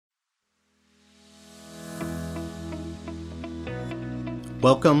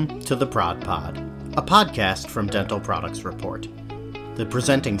Welcome to the Prod Pod, a podcast from Dental Products Report. The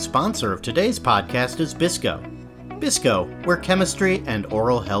presenting sponsor of today's podcast is Bisco. Bisco, where chemistry and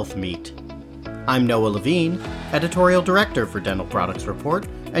oral health meet. I'm Noah Levine, Editorial Director for Dental Products Report,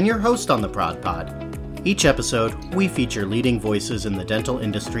 and your host on the Prod Pod. Each episode, we feature leading voices in the dental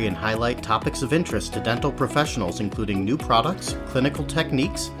industry and highlight topics of interest to dental professionals, including new products, clinical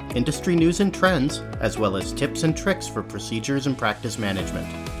techniques, industry news and trends, as well as tips and tricks for procedures and practice management.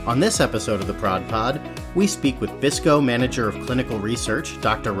 On this episode of the Prod Pod, we speak with Bisco Manager of Clinical Research,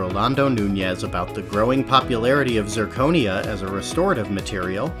 Dr. Rolando Nuñez, about the growing popularity of zirconia as a restorative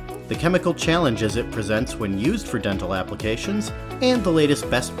material, the chemical challenges it presents when used for dental applications, and the latest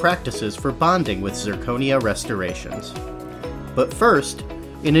best practices for bonding with zirconia restorations. But first,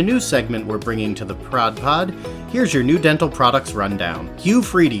 in a new segment we're bringing to the Prod Pod, here's your new dental products rundown.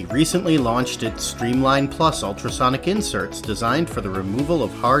 Q3D recently launched its Streamline Plus ultrasonic inserts designed for the removal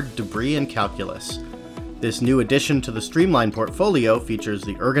of hard debris and calculus. This new addition to the Streamline portfolio features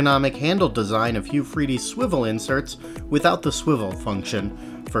the ergonomic handle design of Q3D's swivel inserts without the swivel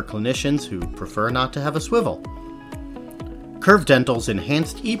function for clinicians who prefer not to have a swivel. Curve Dental's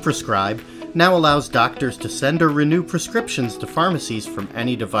enhanced e-prescribe now allows doctors to send or renew prescriptions to pharmacies from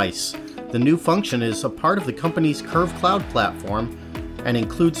any device. The new function is a part of the company's Curve Cloud platform and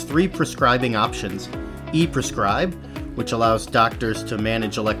includes 3 prescribing options: e-prescribe, which allows doctors to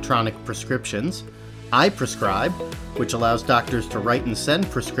manage electronic prescriptions; iPrescribe, which allows doctors to write and send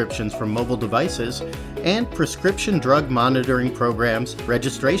prescriptions from mobile devices; and Prescription Drug Monitoring Program's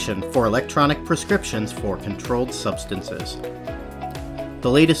registration for electronic prescriptions for controlled substances. The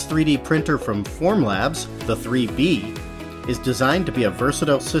latest 3D printer from Formlabs, the 3B, is designed to be a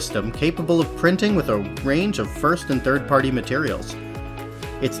versatile system capable of printing with a range of first and third-party materials.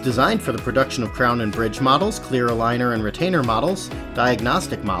 It's designed for the production of crown and bridge models, clear aligner and retainer models,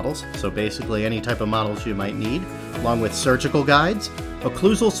 diagnostic models, so basically any type of models you might need, along with surgical guides,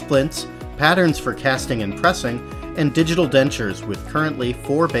 occlusal splints, patterns for casting and pressing, and digital dentures with currently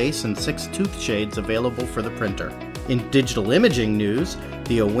 4 base and 6 tooth shades available for the printer. In digital imaging news,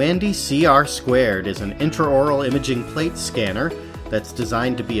 the Owandi CR2 is an intraoral imaging plate scanner that's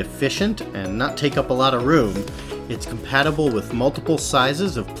designed to be efficient and not take up a lot of room. It's compatible with multiple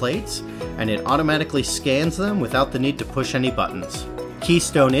sizes of plates, and it automatically scans them without the need to push any buttons.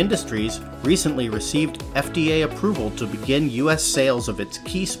 Keystone Industries recently received FDA approval to begin U.S. sales of its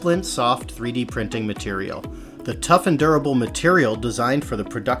KeySplint Soft 3D printing material. The tough and durable material designed for the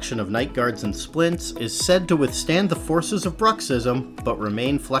production of night guards and splints is said to withstand the forces of bruxism, but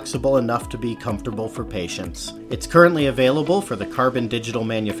remain flexible enough to be comfortable for patients. It's currently available for the Carbon Digital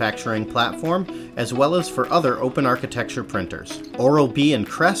manufacturing platform, as well as for other open architecture printers. Oral-B and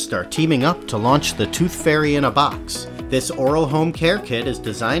Crest are teaming up to launch the Tooth Fairy in a Box. This oral home care kit is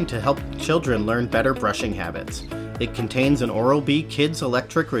designed to help children learn better brushing habits. It contains an Oral-B Kids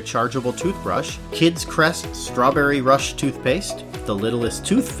Electric Rechargeable Toothbrush, Kids Crest Strawberry Rush Toothpaste, the Littlest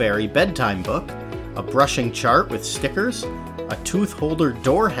Tooth Fairy Bedtime Book, a brushing chart with stickers, a tooth holder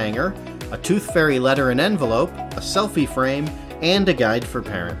door hanger, a Tooth Fairy letter and envelope, a selfie frame, and a guide for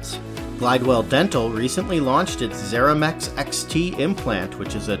parents. Glidewell Dental recently launched its Zeramex XT implant,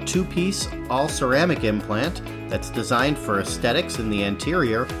 which is a 2-piece all-ceramic implant that's designed for aesthetics in the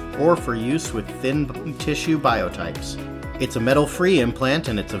anterior or for use with thin tissue biotypes. It's a metal-free implant,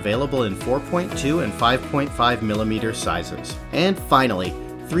 and it's available in 4.2 and 5.5 millimeter sizes. And finally,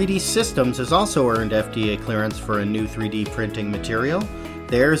 3D Systems has also earned FDA clearance for a new 3D printing material.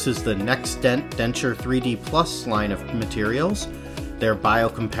 Theirs is the NextDent Denture 3D Plus line of materials. They're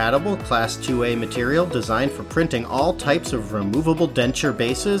biocompatible Class 2A material designed for printing all types of removable denture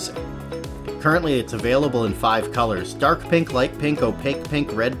bases. Currently, it's available in 5 colors: dark pink, light pink, opaque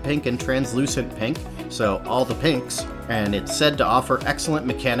pink, red pink, and translucent pink, so all the pinks, and it's said to offer excellent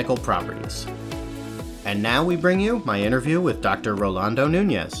mechanical properties. And now we bring you my interview with Dr. Rolando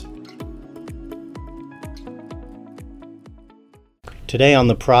Nuñez. Today on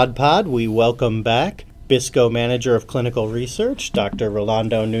the Prod Pod, we welcome back Bisco Manager of Clinical Research, Dr.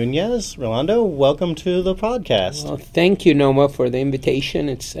 Rolando Nuñez. Rolando, welcome to the podcast. Well, thank you, Noah, for the invitation.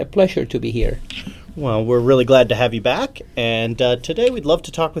 It's a pleasure to be here. Well, we're really glad to have you back. And today we'd love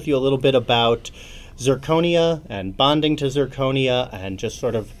to talk with you a little bit about zirconia and bonding to zirconia and just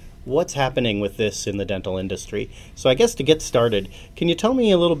sort of what's happening with this in the dental industry. So I guess to get started, can you tell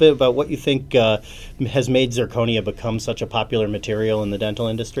me a little bit about what you think has made zirconia become such a popular material in the dental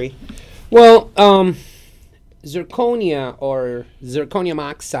industry? Well, zirconia or zirconium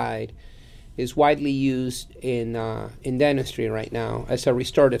oxide is widely used in dentistry right now as a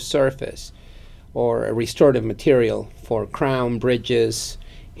restorative surface. or a restorative material for crown, bridges,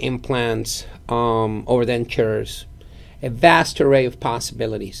 implants, overdentures, a vast array of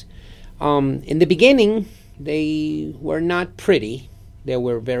possibilities. In the beginning, they were not pretty. They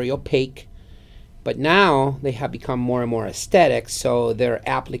were very opaque. But now they have become more and more aesthetic, so their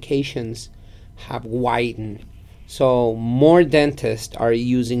applications have widened. So more dentists are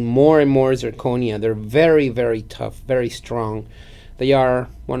using more and more zirconia. They're very, very tough, very strong. They are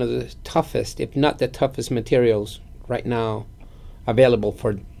one of the toughest, if not the toughest materials right now available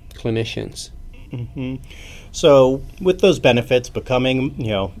for clinicians. Mm-hmm. So with those benefits becoming,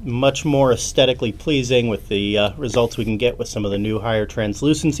 much more aesthetically pleasing with the results we can get with some of the new higher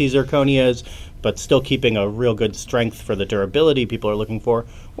translucency zirconias, but still keeping a real good strength for the durability people are looking for,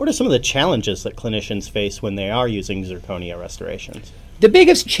 what are some of the challenges that clinicians face when they are using zirconia restorations? The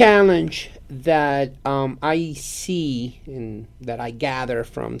biggest challenge that I see and that I gather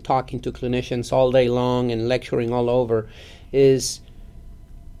from talking to clinicians all day long and lecturing all over is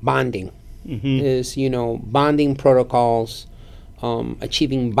bonding. Mm-hmm. Is, bonding protocols,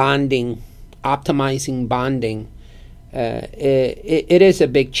 achieving bonding, optimizing bonding. It is a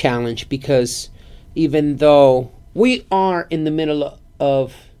big challenge because even though we are in the middle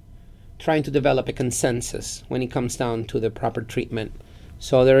of trying to develop a consensus when it comes down to the proper treatment,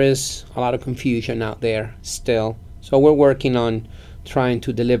 so there is a lot of confusion out there still. So we're working on trying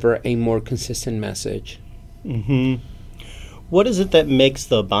to deliver a more consistent message. Mm-hmm. What is it that makes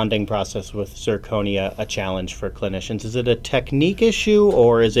the bonding process with zirconia a challenge for clinicians? Is it a technique issue,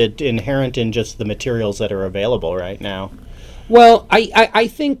 or is it inherent in just the materials that are available right now? Well, I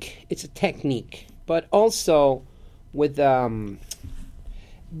think it's a technique, but also with the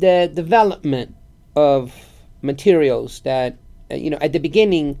development of materials that, at the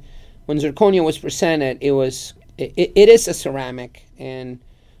beginning, when zirconia was presented, it is a ceramic, and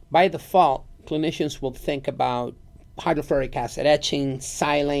by default, clinicians will think about hydrofluoric acid etching,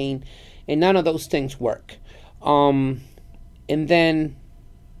 silane, and none of those things work. And then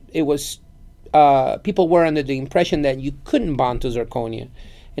it was people were under the impression that you couldn't bond to zirconia,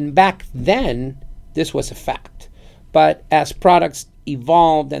 and back then this was a fact. But as products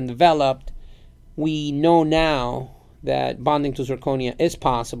evolved and developed, we know now that bonding to zirconia is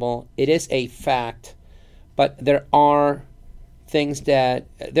possible. It is a fact, but there are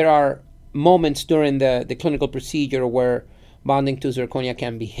moments during the clinical procedure where bonding to zirconia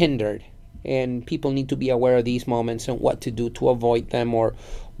can be hindered, and people need to be aware of these moments and what to do to avoid them, or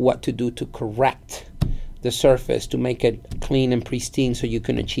what to do to correct the surface to make it clean and pristine so you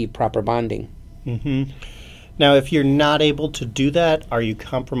can achieve proper bonding. Mm-hmm. Now, if you're not able to do that, are you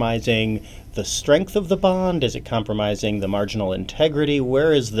compromising the strength of the bond? Is it compromising the marginal integrity?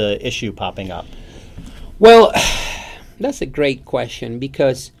 Where is the issue popping up? Well, that's a great question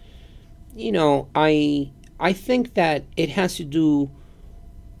because I think that it has to do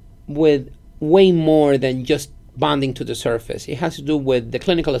with way more than just bonding to the surface. It has to do with the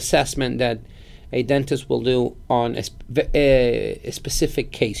clinical assessment that a dentist will do on a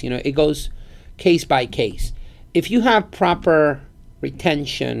specific case. It goes case by case. If you have proper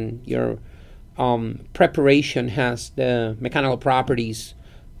retention, your preparation has the mechanical properties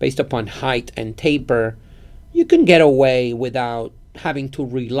based upon height and taper, you can get away without having to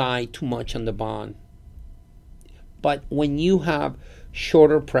rely too much on the bond. But when you have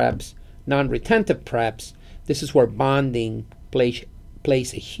shorter preps, non-retentive preps, this is where bonding plays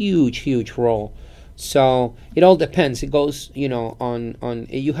a huge role. So it all depends. It goes, on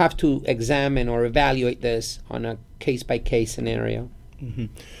you have to examine or evaluate this on a case-by-case scenario. Mm-hmm.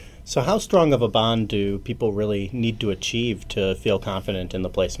 So how strong of a bond do people really need to achieve to feel confident in the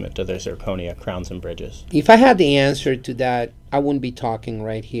placement of their zirconia crowns and bridges? If I had the answer to that, I wouldn't be talking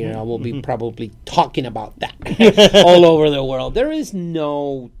right here. I will be probably talking about that all over the world. There is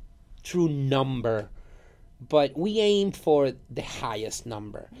no true number, but we aim for the highest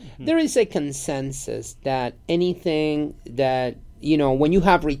number. Mm-hmm. There is a consensus that anything that, when you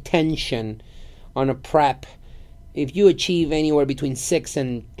have retention on a prep, if you achieve anywhere between 6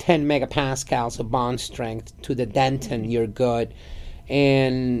 and 10 megapascals of bond strength to the dentin, you're good.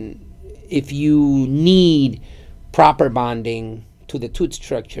 And if you need proper bonding to the tooth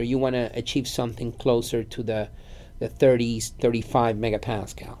structure, you want to achieve something closer to the 30s, 35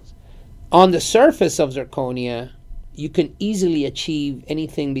 megapascals. On the surface of zirconia, you can easily achieve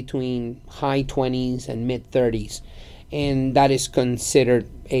anything between high 20s and mid 30s. And that is considered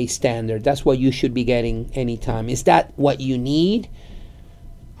a standard. That's what you should be getting anytime. Is that what you need?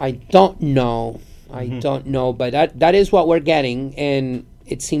 I don't know. But that is what we're getting, and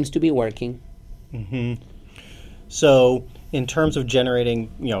it seems to be working. Mm-hmm. So In terms of generating,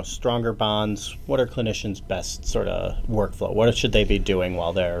 stronger bonds, what are clinicians' best sort of workflow? What should they be doing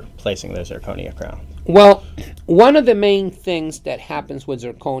while they're placing their zirconia crown? Well, one of the main things that happens with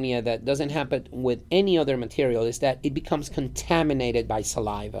zirconia that doesn't happen with any other material is that it becomes contaminated by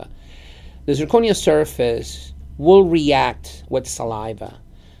saliva. The zirconia surface will react with saliva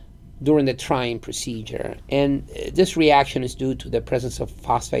during the trying procedure, and this reaction is due to the presence of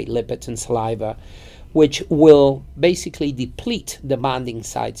phosphate lipids in saliva, which will basically deplete the bonding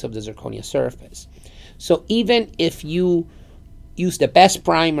sites of the zirconia surface. So even if you use the best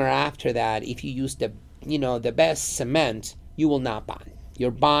primer after that, if you use the best cement, you will not bond. Your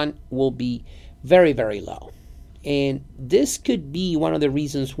bond will be very, very low. And this could be one of the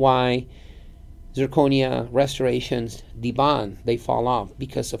reasons why zirconia restorations debond, they fall off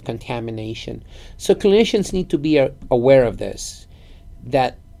because of contamination. So clinicians need to be aware of this,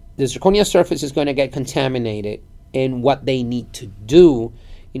 that the zirconia surface is going to get contaminated, and what they need to do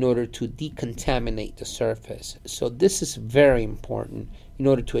in order to decontaminate the surface. So this is very important in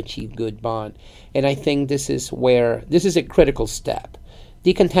order to achieve good bond. And I think this is a critical step.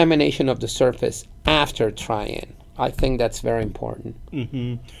 Decontamination of the surface after try-in. I think that's very important.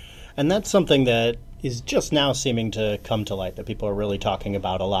 Mm-hmm. And that's something that is just now seeming to come to light, that people are really talking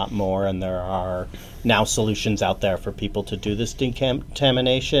about a lot more, and there are now solutions out there for people to do this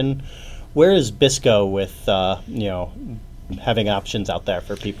decontamination. Where is BISCO with, having options out there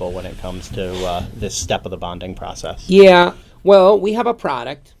for people when it comes to this step of the bonding process? Yeah, well, we have a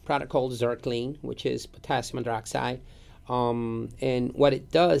product called Zirclean, which is potassium hydroxide. And what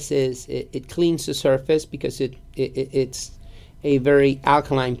it does is it cleans the surface because it's a very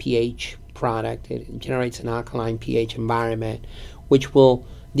alkaline pH product. It generates an alkaline pH environment, which will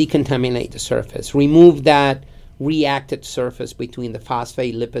decontaminate the surface, remove that reacted surface between the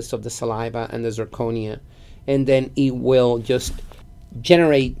phosphate lipids of the saliva and the zirconia, and then it will just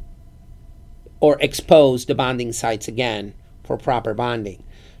generate or expose the bonding sites again for proper bonding.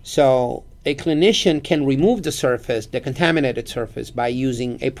 So a clinician can remove the surface, the contaminated surface, by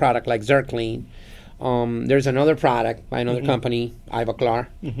using a product like Zirclean. There's another product by another company, Ivoclar,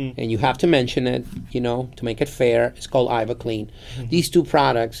 and you have to mention it, to make it fair. It's called Ivoclean. These two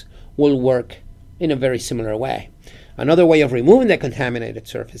products will work in a very similar way. Another way of removing the contaminated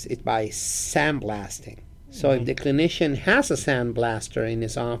surface is by sandblasting. So if the clinician has a sandblaster in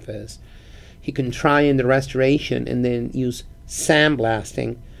his office, he can try in the restoration and then use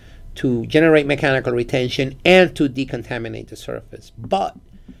sandblasting to generate mechanical retention and to decontaminate the surface. But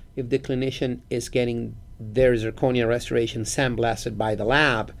if the clinician is getting their zirconia restoration sandblasted by the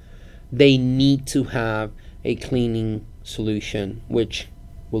lab, they need to have a cleaning solution, which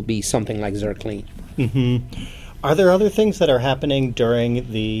will be something like Zirclean. Are there other things that are happening during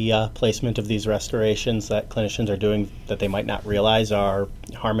the placement of these restorations that clinicians are doing that they might not realize are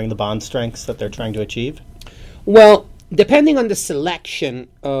harming the bond strengths that they're trying to achieve? Well, depending on the selection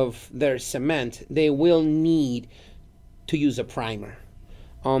of their cement, they will need to use a primer.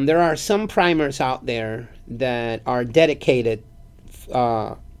 There are some primers out there that are dedicated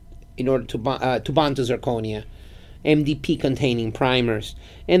in order to bond to zirconia, MDP-containing primers.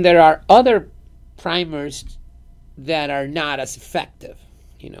 And there are other primers that are not as effective.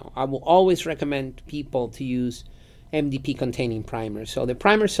 I will always recommend people to use MDP-containing primers. So the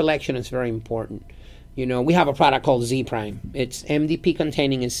primer selection is very important. We have a product called Z-Prime. It's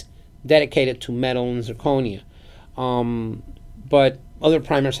MDP-containing, is dedicated to metal and zirconia. But other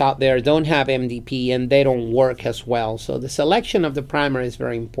primers out there don't have MDP and they don't work as well. So the selection of the primer is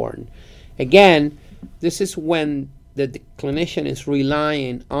very important. Again, this is when the clinician is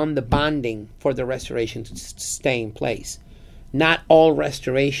relying on the bonding for the restoration to stay in place. Not all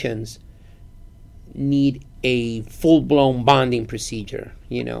restorations need a full-blown bonding procedure,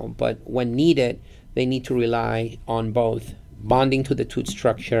 but when needed, they need to rely on both bonding to the tooth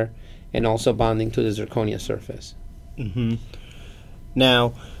structure and also bonding to the zirconia surface.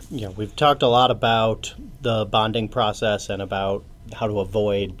 Now, we've talked a lot about the bonding process and about how to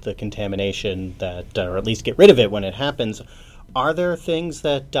avoid the contamination that, or at least get rid of it when it happens. Are there things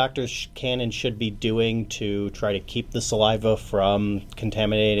that doctors can and should be doing to try to keep the saliva from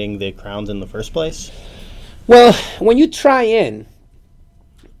contaminating the crowns in the first place? Well, when you try in,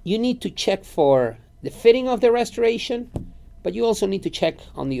 you need to check for the fitting of the restoration, but you also need to check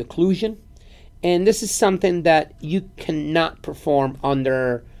on the occlusion. And this is something that you cannot perform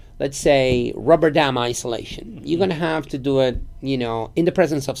under, let's say, rubber dam isolation. You're going to have to do it, in the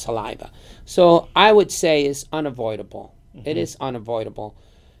presence of saliva. So I would say it's unavoidable. It is unavoidable.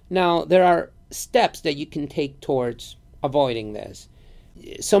 Now, there are steps that you can take towards avoiding this.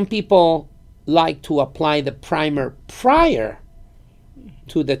 Some people like to apply the primer prior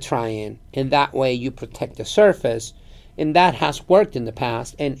to the try-in, and that way you protect the surface. And that has worked in the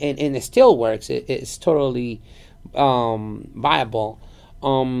past, and it still works. It's totally viable.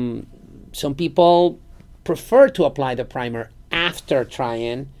 Some people prefer to apply the primer after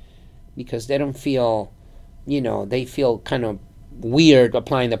try-in because they don't feel, they feel kind of weird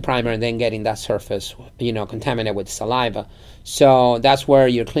applying the primer and then getting that surface, contaminated with saliva. So that's where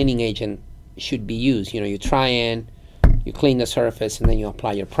your cleaning agent should be used. You try in, you clean the surface, and then you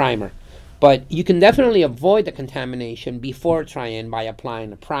apply your primer. But you can definitely avoid the contamination before try-in by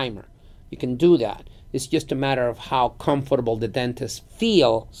applying a primer. You can do that. It's just a matter of how comfortable the dentist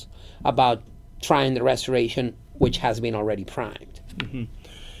feels about trying the restoration, which has been already primed. Mm-hmm.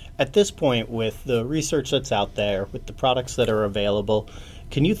 At this point, with the research that's out there, with the products that are available,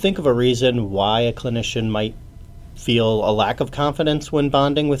 can you think of a reason why a clinician might feel a lack of confidence when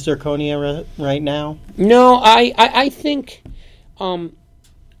bonding with zirconia right now? No, I think,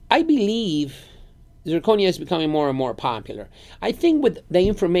 I believe zirconia is becoming more and more popular. I think with the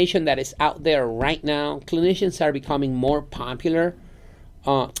information that is out there right now, clinicians are becoming more popular.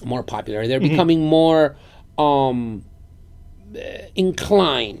 They're becoming more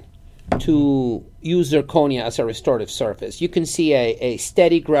inclined to use zirconia as a restorative surface. You can see a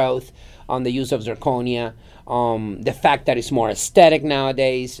steady growth on the use of zirconia. The fact that it's more aesthetic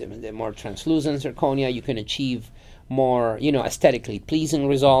nowadays, the more translucent zirconia, you can achieve more, aesthetically pleasing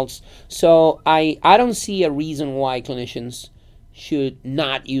results. So I don't see a reason why clinicians should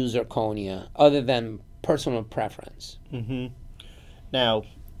not use zirconia other than personal preference. Mm-hmm. Now,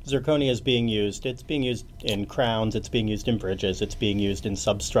 zirconia is being used. It's being used in crowns. It's being used in bridges. It's being used in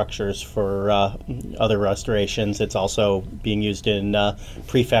substructures for other restorations. It's also being used in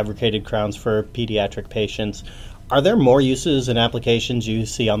prefabricated crowns for pediatric patients. Are there more uses and applications you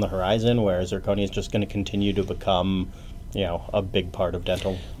see on the horizon where zirconia is just going to continue to become, a big part of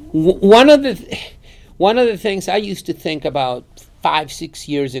dental? One of the things I used to think about 5-6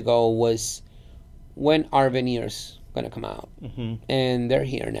 years ago was, when are veneers going to come out? Mm-hmm. And they're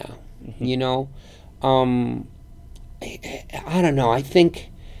here now. Mm-hmm. I don't know. I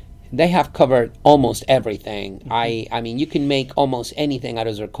think they have covered almost everything. Mm-hmm. I mean, you can make almost anything out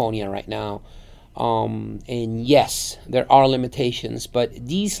of zirconia right now. And yes, there are limitations, but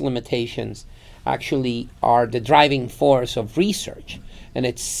these limitations actually are the driving force of research. And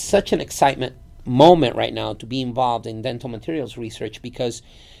it's such an excitement moment right now to be involved in dental materials research because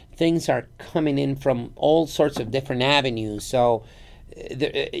things are coming in from all sorts of different avenues. So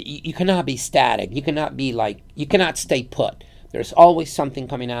you cannot be static. You cannot stay put. There's always something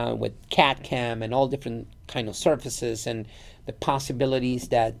coming out with CAD/CAM and all different kind of surfaces and the possibilities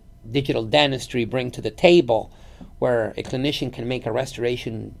that digital dentistry bring to the table, where a clinician can make a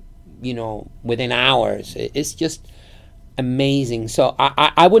restoration, within hours. It's just amazing. So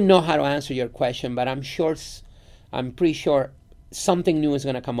I wouldn't know how to answer your question, but I'm pretty sure something new is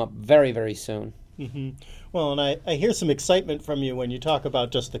going to come up very, very soon. Mm-hmm. Well, and I hear some excitement from you when you talk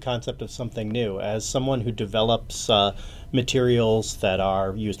about just the concept of something new. As someone who develops materials that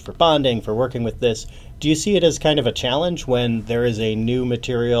are used for bonding, for working with this, do you see it as kind of a challenge when there is a new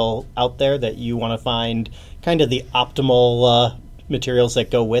material out there that you want to find kind of the optimal materials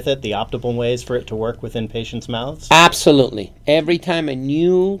that go with it, the optimal ways for it to work within patients' mouths? Absolutely. Every time a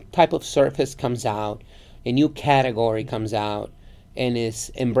new type of surface comes out, a new category comes out, and is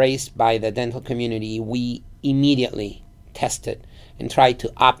embraced by the dental community, we immediately test it and try to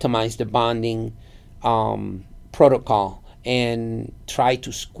optimize the bonding protocol and try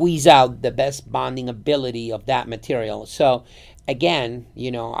to squeeze out the best bonding ability of that material. So again,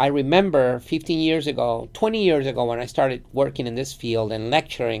 I remember 15 years ago, 20 years ago when I started working in this field and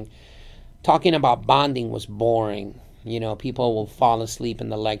lecturing, talking about bonding was boring. People will fall asleep in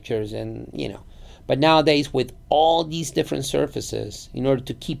the lectures and, But nowadays, with all these different surfaces, in order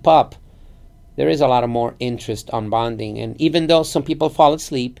to keep up, there is a lot of more interest on bonding. And even though some people fall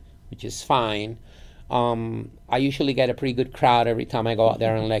asleep, which is fine, I usually get a pretty good crowd every time I go out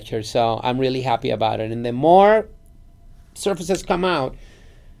there and lecture. So I'm really happy about it. And the more surfaces come out,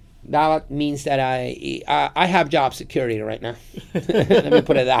 that means that I have job security right now. Let me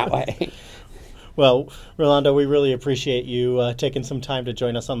put it that way. Well, Rolando, we really appreciate you taking some time to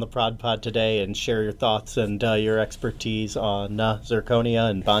join us on the Prod Pod today and share your thoughts and your expertise on zirconia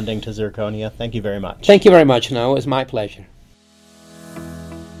and bonding to zirconia. Thank you very much. Thank you very much. No, it was my pleasure.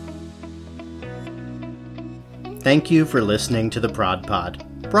 Thank you for listening to the Prod Pod,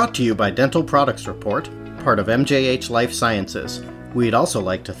 brought to you by Dental Products Report, part of MJH Life Sciences. We'd also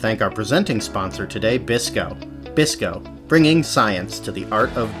like to thank our presenting sponsor today, Bisco. Bisco, bringing science to the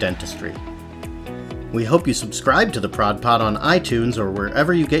art of dentistry. We hope you subscribe to the Prod Pod on iTunes or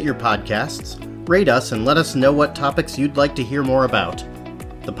wherever you get your podcasts. Rate us and let us know what topics you'd like to hear more about.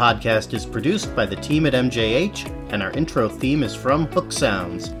 The podcast is produced by the team at MJH, and our intro theme is from Hook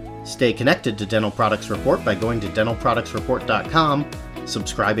Sounds. Stay connected to Dental Products Report by going to dentalproductsreport.com,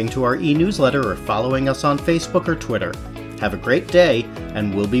 subscribing to our e-newsletter, or following us on Facebook or Twitter. Have a great day,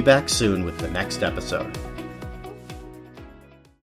 and we'll be back soon with the next episode.